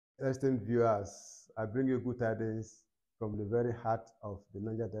Esteemed viewers, I bring you good tidings from the very heart of the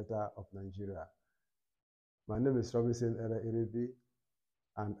Niger Delta of Nigeria. My name is Robinson Ere Iribi,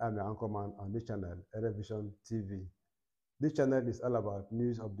 and I'm an anchorman on this channel, Vision TV. This channel is all about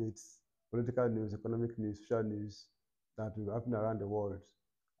news updates, political news, economic news, social news that will happen around the world.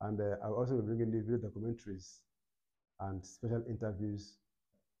 And I'll also be bringing you video documentaries and special interviews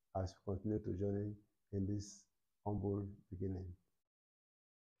as we continue to journey in this humble beginning.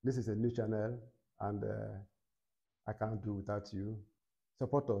 This is a new channel, and I can't do without you.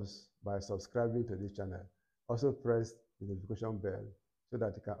 Support us by subscribing to this channel. Also press the notification bell so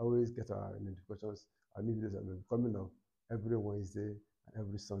that you can always get our notifications. Our new videos will be coming up every Wednesday and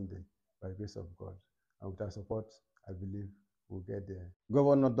every Sunday by the grace of God. And with our support, I believe we'll get there.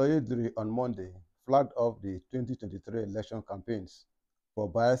 Governor Douye on Monday flagged off the 2023 election campaigns for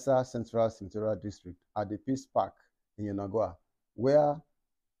Bayelsa Central Senatorial District at the Peace Park in Yenagoa, where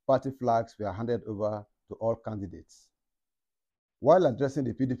party flags were handed over to all candidates. While addressing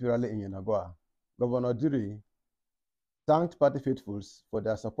the PDP rally in Yenagoa, Governor Diri thanked party faithfuls for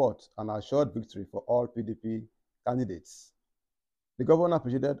their support and assured victory for all PDP candidates. The governor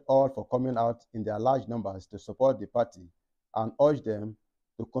appreciated all for coming out in their large numbers to support the party and urged them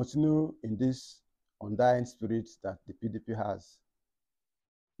to continue in this undying spirit that the PDP has.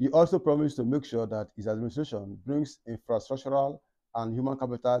 He also promised to make sure that his administration brings infrastructural and human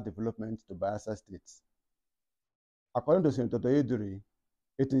capital development to Bayelsa State. According to Senator Douye,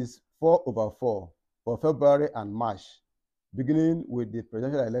 it is 4/4 for February and March, beginning with the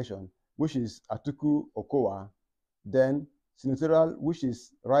presidential election, which is Atiku Okowa, then senatorial, which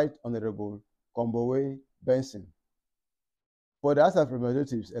is Right Honorable Kombowe Benson. For the House of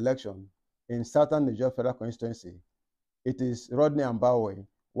Representatives election in Southern Niger Federal Constituency, it is Rodney Ambawe,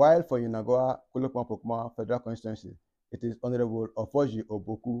 while for Yenagoa Kulokma Federal Constituency, it is Honorable Ofoji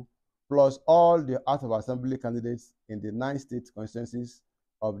Oboku, plus all the House of Assembly candidates in the 9 state constituencies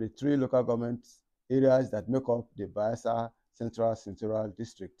of the 3 local government areas that make up the Bayelsa Central Senatorial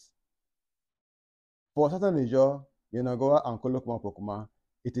District. For Southern Niger, Yenagoa and Kolokma,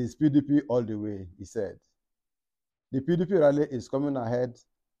 it is PDP all the way, he said. The PDP rally is coming ahead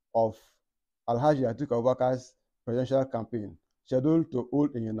of Alhaji Atiku Abubakar's presidential campaign, scheduled to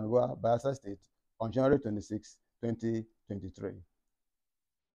hold in Yenagoa, Bayelsa State on January 26, 2023.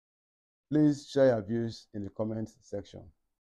 Please share your views in the comment section.